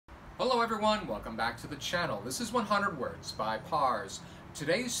Hello everyone, welcome back to the channel. This is 100 Words by Pars.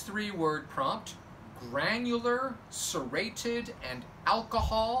 Today's 3-word prompt: granular, serrated, and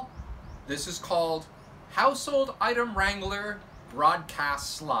alcohol. This is called Household Item Wrangler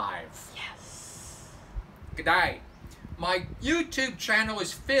broadcasts live. Yes. G'day. My YouTube channel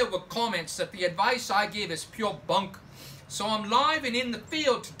is filled with comments that the advice I give is pure bunk. So I'm live and in the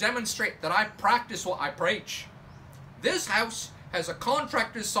field to demonstrate that I practice what I preach. This house has a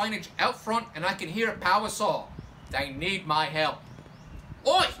contractor's signage out front and I can hear a power saw. They need my help.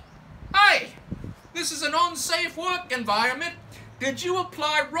 Oi! Hey! This is an unsafe work environment. Did you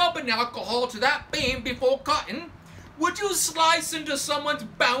apply rubbing alcohol to that beam before cutting? Would you slice into someone's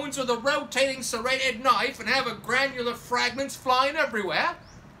bones with a rotating serrated knife and have a granular fragments flying everywhere?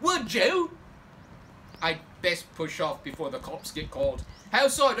 Would you? I'd best push off before the cops get called.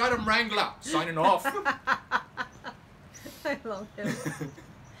 Household Item Wrangler, signing off. I love him.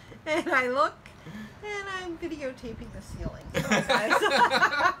 And I look, and I'm videotaping the ceiling. So, guys.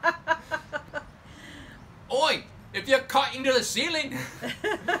 Oi! If you're cut into the ceiling,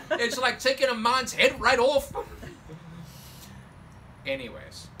 it's like taking a man's head right off.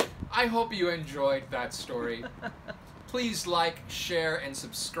 Anyways, I hope you enjoyed that story. Please like, share, and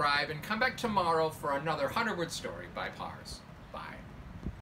subscribe, and come back tomorrow for another 100-word story by Pars.